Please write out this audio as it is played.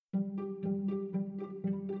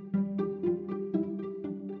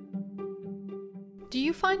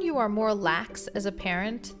you find you are more lax as a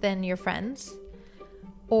parent than your friends?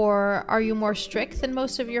 Or are you more strict than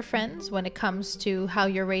most of your friends when it comes to how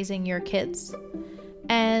you're raising your kids?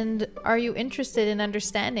 And are you interested in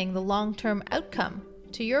understanding the long-term outcome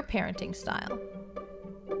to your parenting style?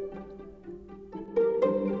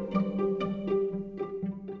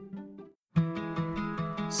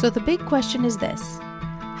 So the big question is this: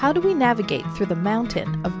 how do we navigate through the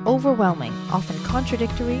mountain of overwhelming, often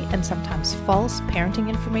contradictory, and sometimes false parenting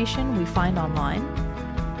information we find online?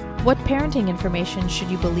 What parenting information should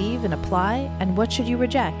you believe and apply, and what should you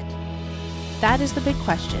reject? That is the big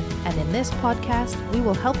question, and in this podcast, we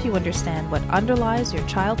will help you understand what underlies your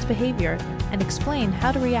child's behavior and explain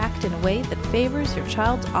how to react in a way that favors your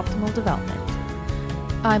child's optimal development.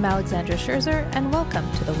 I'm Alexandra Scherzer, and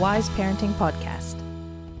welcome to the Wise Parenting Podcast.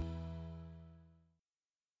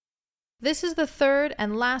 This is the third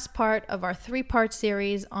and last part of our three-part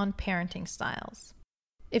series on parenting styles.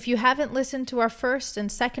 If you haven't listened to our first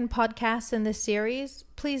and second podcasts in this series,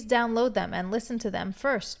 please download them and listen to them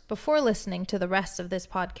first before listening to the rest of this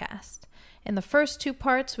podcast. In the first two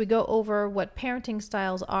parts, we go over what parenting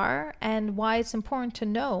styles are and why it's important to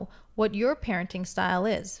know what your parenting style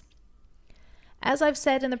is. As I've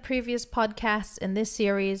said in the previous podcasts in this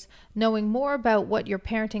series, knowing more about what your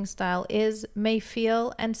parenting style is may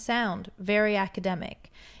feel and sound very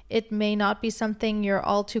academic. It may not be something you're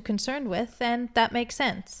all too concerned with, and that makes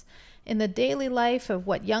sense. In the daily life of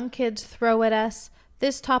what young kids throw at us,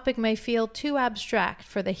 this topic may feel too abstract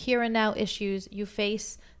for the here and now issues you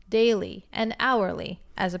face daily and hourly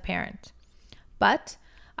as a parent. But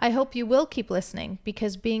I hope you will keep listening,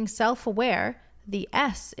 because being self-aware, the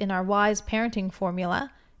S in our wise parenting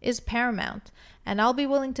formula, is paramount, and I'll be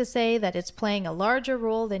willing to say that it's playing a larger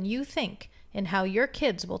role than you think in how your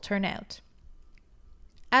kids will turn out.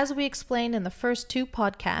 As we explained in the first two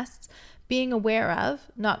podcasts, being aware of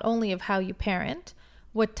not only of how you parent,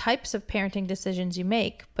 what types of parenting decisions you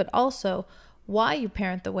make, but also why you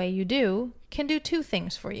parent the way you do, can do two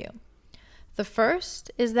things for you. The first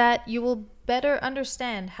is that you will better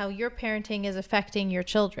understand how your parenting is affecting your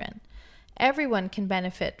children. Everyone can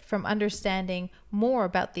benefit from understanding more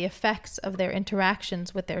about the effects of their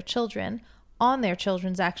interactions with their children on their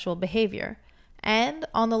children's actual behavior, and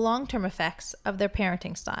on the long-term effects of their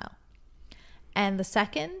parenting style. And the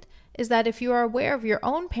second is that if you are aware of your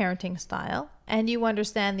own parenting style and you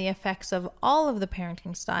understand the effects of all of the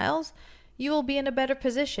parenting styles, you will be in a better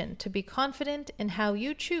position to be confident in how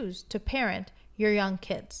you choose to parent your young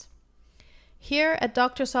kids. Here at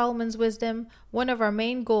Dr. Solomon's Wisdom, one of our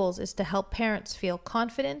main goals is to help parents feel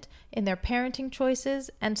confident in their parenting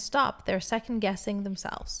choices and stop their second-guessing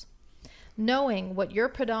themselves. Knowing what your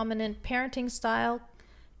predominant parenting style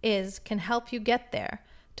is can help you get there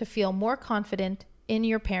to feel more confident in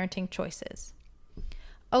your parenting choices.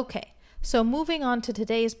 Okay, so moving on to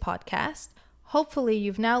today's podcast, hopefully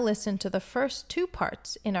you've now listened to the first two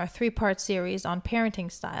parts in our three-part series on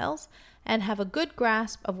parenting styles and have a good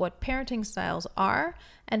grasp of what parenting styles are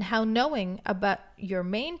and how knowing about your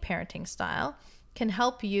main parenting style can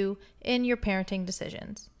help you in your parenting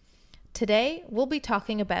decisions. Today, we'll be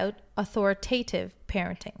talking about authoritative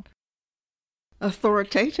parenting.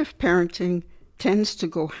 Authoritative parenting tends to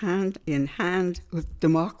go hand in hand with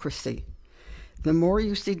democracy. The more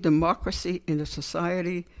you see democracy in a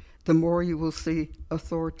society, the more you will see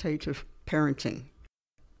authoritative parenting.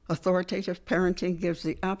 Authoritative parenting gives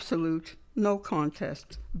the absolute, no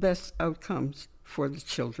contest, best outcomes for the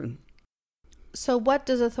children. So what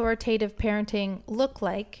does authoritative parenting look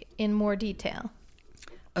like in more detail?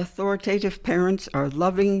 Authoritative parents are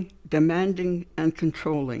loving, demanding, and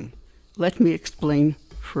controlling. Let me explain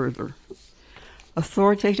further.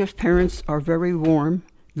 Authoritative parents are very warm,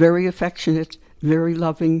 very affectionate, very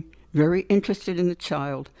loving, very interested in the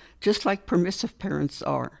child, just like permissive parents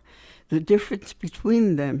are. The difference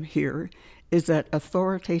between them here is that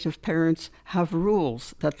authoritative parents have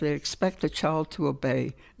rules that they expect the child to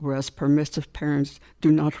obey, whereas permissive parents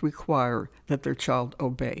do not require that their child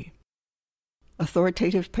obey.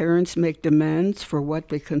 Authoritative parents make demands for what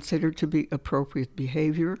they consider to be appropriate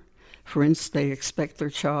behavior. For instance, they expect their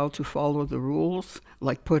child to follow the rules,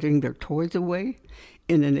 like putting their toys away,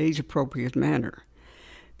 in an age-appropriate manner.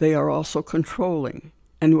 They are also controlling,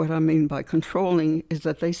 and what I mean by controlling is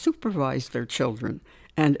that they supervise their children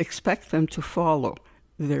and expect them to follow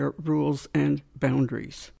their rules and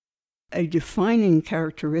boundaries. A defining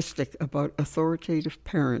characteristic about authoritative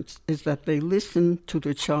parents is that they listen to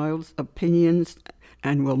the child's opinions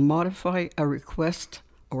and will modify a request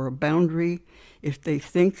or a boundary if they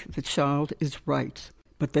think the child is right,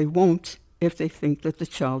 but they won't if they think that the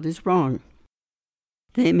child is wrong.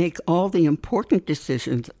 They make all the important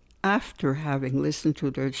decisions after having listened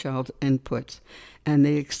to their child's input, and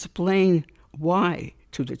they explain why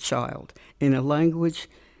to the child in a language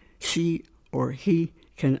she or he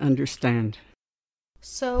can understand.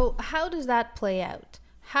 So, how does that play out?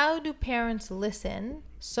 How do parents listen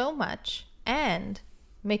so much and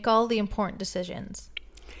make all the important decisions?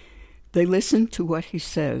 They listen to what he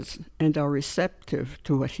says and are receptive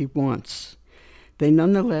to what he wants. They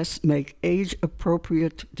nonetheless make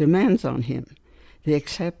age-appropriate demands on him. They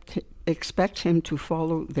expect him to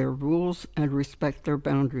follow their rules and respect their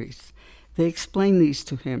boundaries. They explain these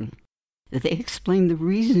to him. They explain the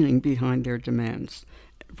reasoning behind their demands,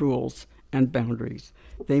 rules, and boundaries.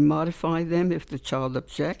 They modify them if the child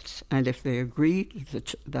objects and if they agree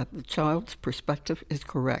that the child's perspective is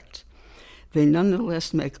correct. They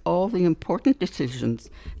nonetheless make all the important decisions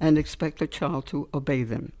and expect the child to obey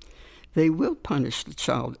them. They will punish the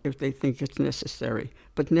child if they think it's necessary,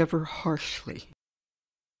 but never harshly.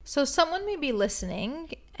 So someone may be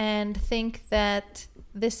listening and think that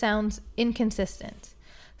this sounds inconsistent.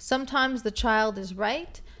 Sometimes the child is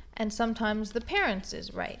right and sometimes the parents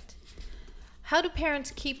is right. How do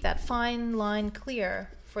parents keep that fine line clear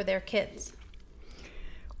for their kids?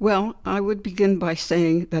 Well, I would begin by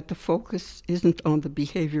saying that the focus isn't on the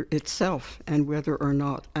behavior itself and whether or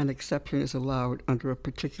not an exception is allowed under a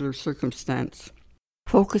particular circumstance.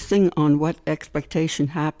 Focusing on what expectation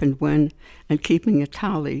happened when and keeping a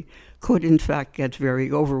tally could in fact get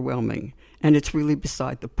very overwhelming, and it's really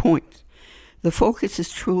beside the point. The focus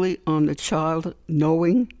is truly on the child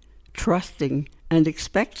knowing, trusting, and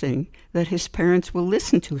expecting that his parents will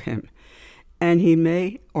listen to him, and he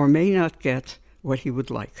may or may not get what he would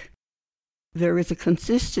like. There is a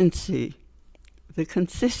consistency. The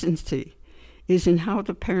consistency is in how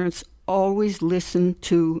the parents always listen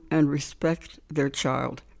to and respect their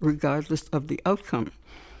child, regardless of the outcome.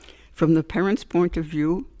 From the parent's point of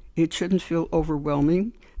view, it shouldn't feel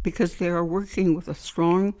overwhelming because they are working with a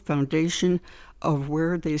strong foundation of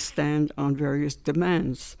where they stand on various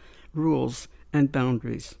demands, rules, and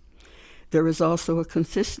boundaries. There is also a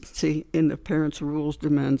consistency in the parents' rules,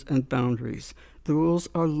 demands, and boundaries. The rules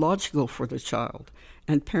are logical for the child,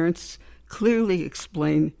 and parents clearly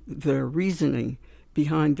explain their reasoning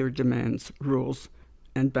behind their demands, rules,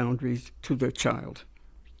 and boundaries to their child.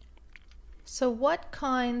 So what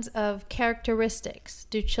kinds of characteristics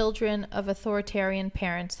do children of authoritarian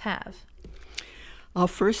parents have? I'll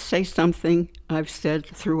first say something I've said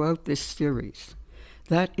throughout this series.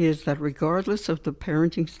 That is that regardless of the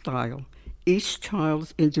parenting style, each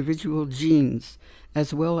child's individual genes,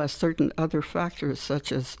 as well as certain other factors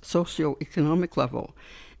such as socioeconomic level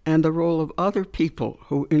and the role of other people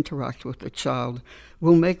who interact with the child,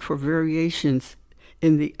 will make for variations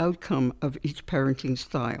in the outcome of each parenting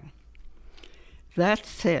style. That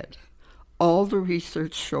said, all the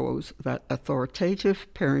research shows that authoritative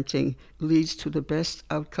parenting leads to the best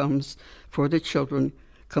outcomes for the children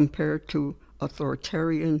compared to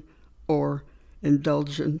authoritarian or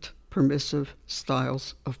indulgent, permissive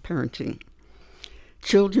styles of parenting.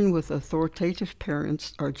 Children with authoritative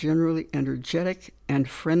parents are generally energetic and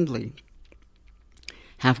friendly,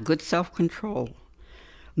 have good self-control,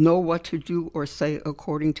 know what to do or say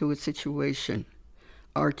according to a situation,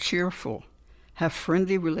 are cheerful, have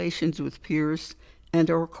friendly relations with peers, and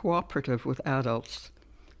are cooperative with adults.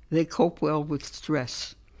 They cope well with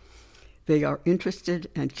stress. They are interested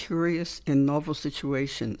and curious in novel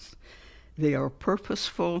situations. They are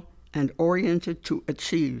purposeful and oriented to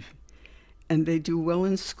achieve, and they do well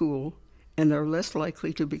in school and are less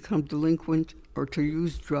likely to become delinquent or to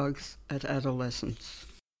use drugs at adolescence.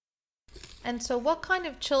 And so what kind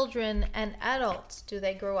of children and adults do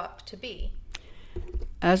they grow up to be?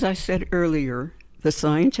 As I said earlier, the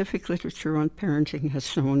scientific literature on parenting has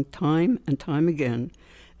shown time and time again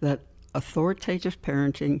that authoritative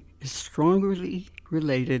parenting is strongly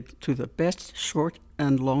related to the best short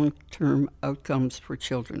and long-term outcomes for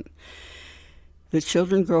children. The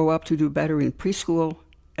children grow up to do better in preschool,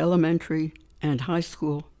 elementary, and high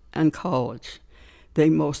school, and college. They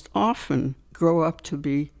most often grow up to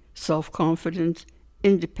be self-confident,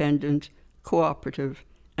 independent, cooperative,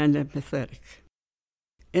 and empathetic.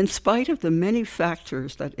 In spite of the many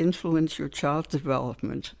factors that influence your child's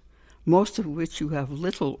development, most of which you have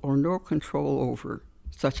little or no control over,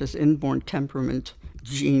 such as inborn temperament,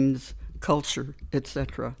 genes, culture,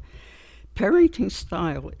 etc., parenting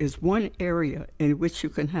style is one area in which you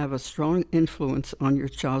can have a strong influence on your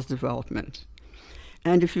child's development.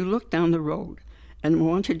 And if you look down the road and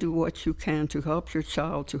want to do what you can to help your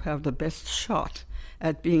child to have the best shot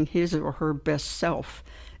at being his or her best self,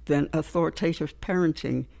 then authoritative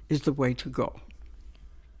parenting is the way to go.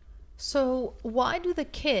 So, why do the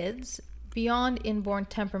kids, beyond inborn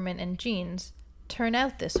temperament and genes, turn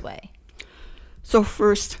out this way? So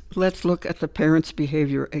first, let's look at the parents'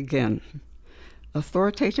 behavior again.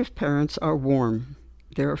 Authoritative parents are warm,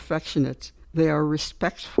 they're affectionate, they are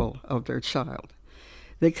respectful of their child.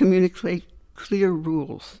 They communicate clear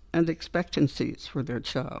rules and expectancies for their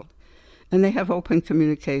child, and they have open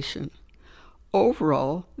communication.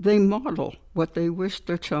 Overall, they model what they wish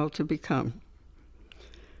their child to become.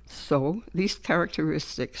 So, these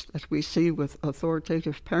characteristics that we see with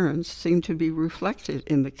authoritative parents seem to be reflected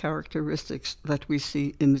in the characteristics that we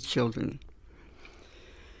see in the children.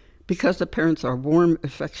 Because the parents are warm,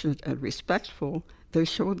 affectionate, and respectful, they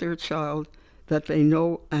show their child that they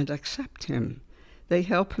know and accept him. They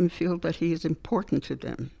help him feel that he is important to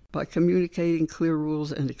them. By communicating clear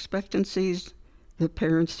rules and expectancies, the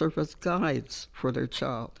parents serve as guides for their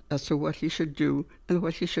child as to what he should do and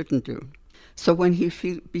what he shouldn't do. So when he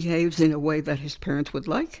behaves in a way that his parents would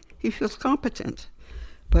like, he feels competent.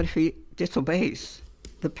 But if he disobeys,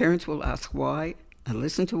 the parents will ask why and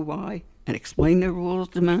listen to why and explain their rules,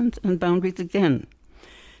 demands, and boundaries again.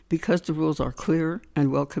 Because the rules are clear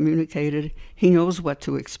and well communicated, he knows what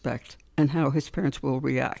to expect and how his parents will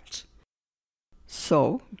react.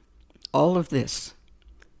 So, all of this,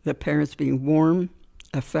 the parents being warm,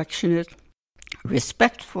 affectionate,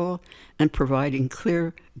 respectful, and providing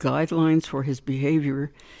clear guidelines for his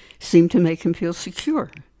behavior, seem to make him feel secure.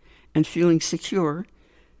 And feeling secure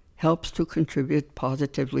helps to contribute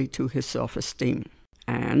positively to his self-esteem.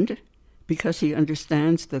 And because he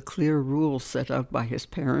understands the clear rules set out by his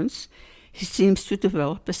parents, he seems to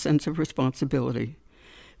develop a sense of responsibility.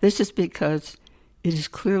 This is because it is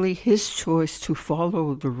clearly his choice to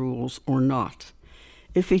follow the rules or not.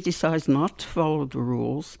 If he decides not to follow the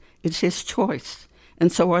rules, it's his choice,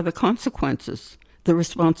 and so are the consequences. The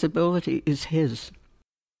responsibility is his.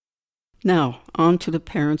 Now, on to the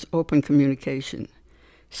parents' open communication.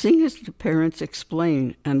 Seeing as the parents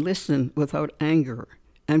explain and listen without anger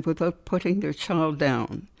and without putting their child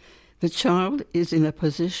down, the child is in a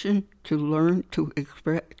position to learn to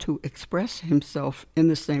express himself in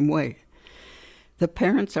the same way. The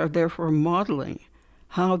parents are therefore modeling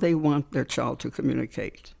how they want their child to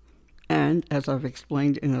communicate. And as I've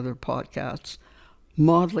explained in other podcasts,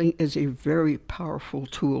 modeling is a very powerful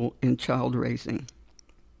tool in child raising.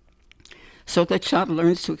 So the child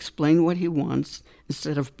learns to explain what he wants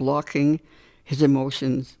instead of blocking his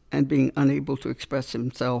emotions and being unable to express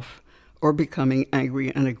himself or becoming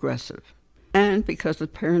angry and aggressive. And because the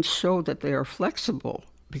parents show that they are flexible,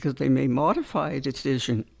 because they may modify a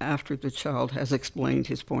decision after the child has explained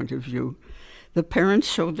his point of view, the parents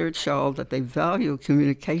show their child that they value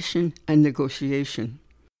communication and negotiation.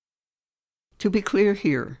 To be clear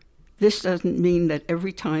here, this doesn't mean that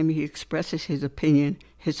every time he expresses his opinion,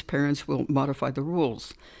 his parents will modify the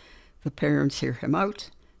rules. The parents hear him out,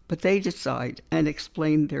 but they decide and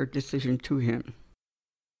explain their decision to him.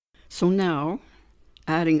 So now,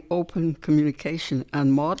 adding open communication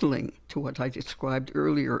and modeling to what I described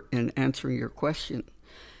earlier in answering your question,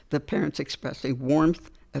 the parents expressing warmth,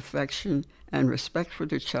 affection, and respect for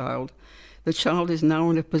the child is now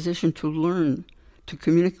in a position to learn, to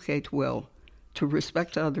communicate well, to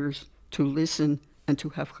respect others, to listen, and to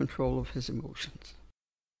have control of his emotions.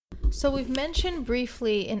 So we've mentioned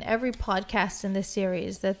briefly in every podcast in this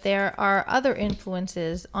series that there are other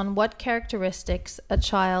influences on what characteristics a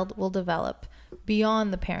child will develop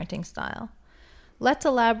beyond the parenting style. Let's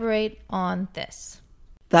elaborate on this.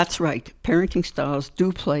 That's right. Parenting styles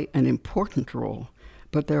do play an important role,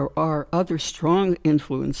 but there are other strong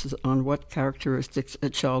influences on what characteristics a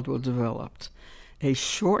child will develop. A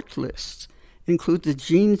short list includes the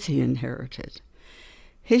genes he inherited.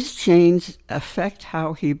 His genes affect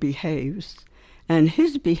how he behaves, and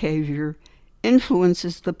his behavior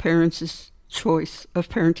influences the parents' choice of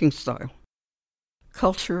parenting style.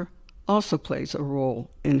 Culture also plays a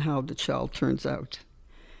role in how the child turns out.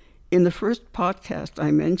 In the first podcast,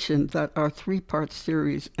 I mentioned that our 3-part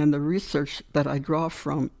series and the research that I draw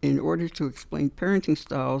from in order to explain parenting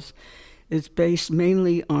styles is based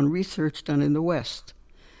mainly on research done in the West.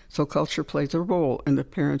 So culture plays a role in the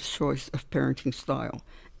parents' choice of parenting style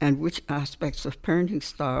and which aspects of parenting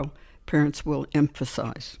style parents will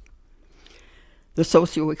emphasize. The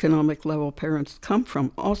socioeconomic level parents come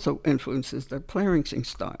from also influences their parenting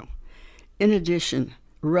style. In addition,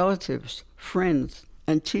 relatives, friends,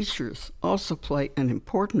 and teachers also play an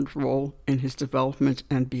important role in his development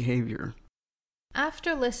and behavior.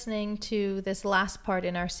 After listening to this last part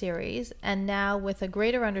in our series, and now with a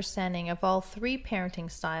greater understanding of all 3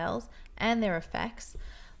 parenting styles and their effects,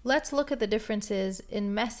 let's look at the differences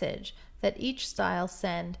in message that each style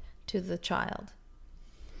send to the child.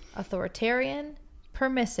 Authoritarian,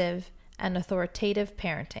 permissive, and authoritative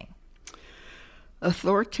parenting.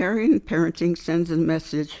 Authoritarian parenting sends a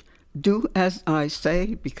message, do as I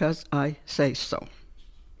say because I say so.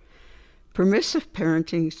 Permissive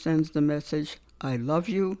parenting sends the message, I love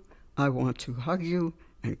you, I want to hug you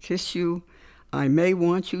and kiss you. I may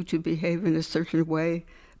want you to behave in a certain way,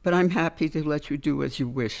 but I'm happy to let you do as you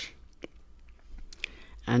wish.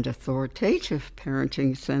 And authoritative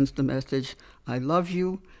parenting sends the message, I love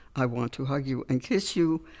you, I want to hug you and kiss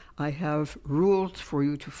you. I have rules for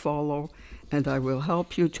you to follow, and I will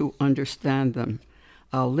help you to understand them.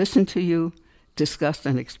 I'll listen to you, discuss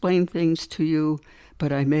and explain things to you,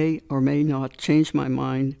 but I may or may not change my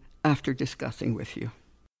mind after discussing with you.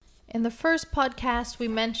 In the first podcast, we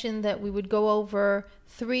mentioned that we would go over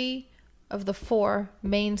 3 of the 4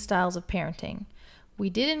 main styles of parenting. We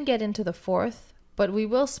didn't get into the 4th, but we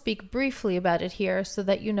will speak briefly about it here so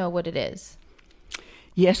that you know what it is.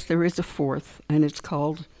 Yes, there is a 4th, and it's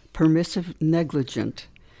called permissive negligent,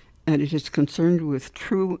 and it is concerned with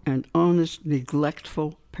true and honest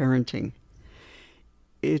neglectful parenting.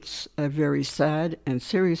 It's a very sad and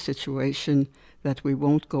serious situation that we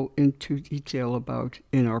won't go into detail about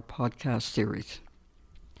in our podcast series.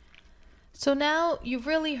 So now you've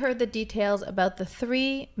really heard the details about the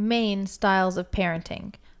 3 main styles of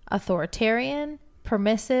parenting: authoritarian,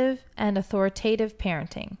 permissive, and authoritative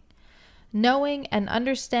parenting. Knowing and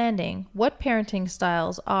understanding what parenting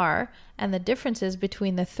styles are and the differences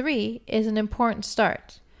between the 3 is an important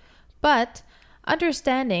start. But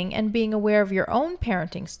understanding and being aware of your own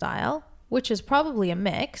parenting style, which is probably a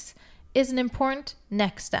mix, is an important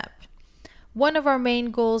next step. One of our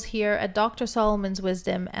main goals here at Dr. Solomon's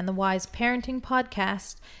Wisdom and the Wise Parenting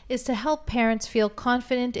Podcast is to help parents feel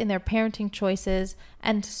confident in their parenting choices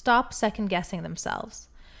and to stop second-guessing themselves.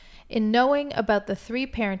 In knowing about the 3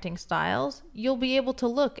 parenting styles, you'll be able to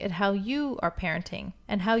look at how you are parenting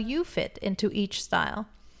and how you fit into each style.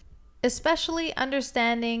 Especially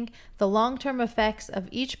understanding the long-term effects of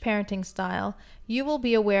each parenting style, you will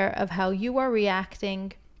be aware of how you are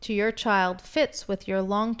reacting to your child fits with your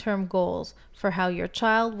long-term goals for how your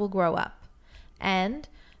child will grow up. And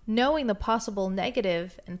knowing the possible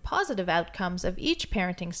negative and positive outcomes of each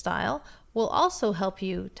parenting style will also help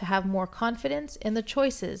you to have more confidence in the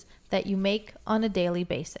choices that you make on a daily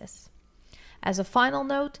basis. As a final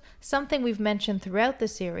note, something we've mentioned throughout the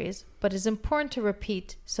series, but is important to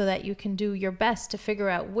repeat so that you can do your best to figure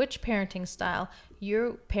out which parenting style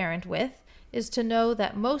you parent with, is to know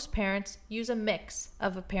that most parents use a mix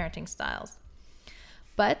of parenting styles.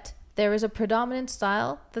 But there is a predominant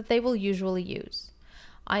style that they will usually use.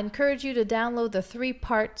 I encourage you to download the 3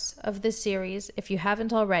 parts of this series, if you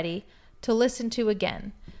haven't already, to listen to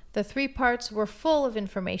again. The 3 parts were full of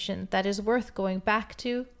information that is worth going back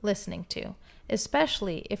to, listening to,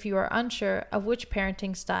 especially if you are unsure of which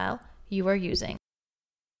parenting style you are using.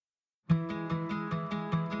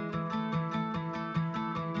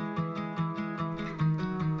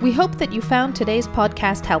 We hope that you found today's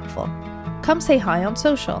podcast helpful. Come say hi on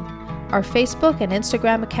social. Our Facebook and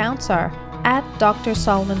Instagram accounts are @Dr.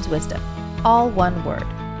 Solomon's Wisdom, all one word.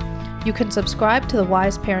 You can subscribe to the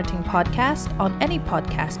Wise Parenting Podcast on any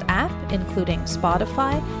podcast app, including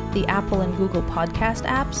Spotify, the Apple and Google podcast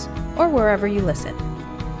apps, or wherever you listen.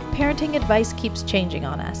 Parenting advice keeps changing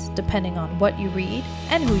on us, depending on what you read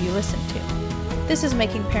and who you listen to. This is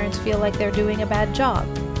making parents feel like they're doing a bad job.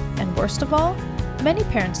 And worst of all, many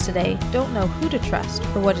parents today don't know who to trust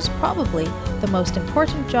for what is probably the most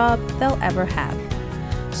important job they'll ever have.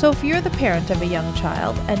 So if you're the parent of a young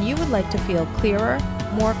child and you would like to feel clearer,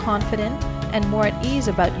 more confident, and more at ease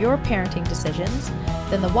about your parenting decisions,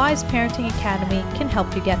 then the Wise Parenting Academy can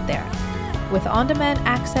help you get there. With on-demand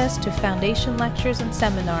access to foundation lectures and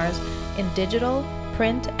seminars in digital,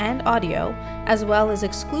 print, and audio, as well as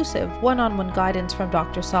exclusive one-on-one guidance from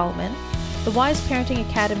Dr. Solomon, the Wise Parenting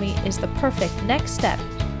Academy is the perfect next step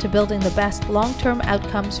to building the best long-term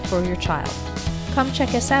outcomes for your child. Come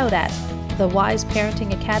check us out at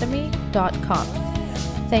thewiseparentingacademy.com.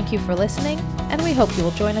 Thank you for listening, and we hope you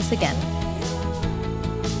will join us again.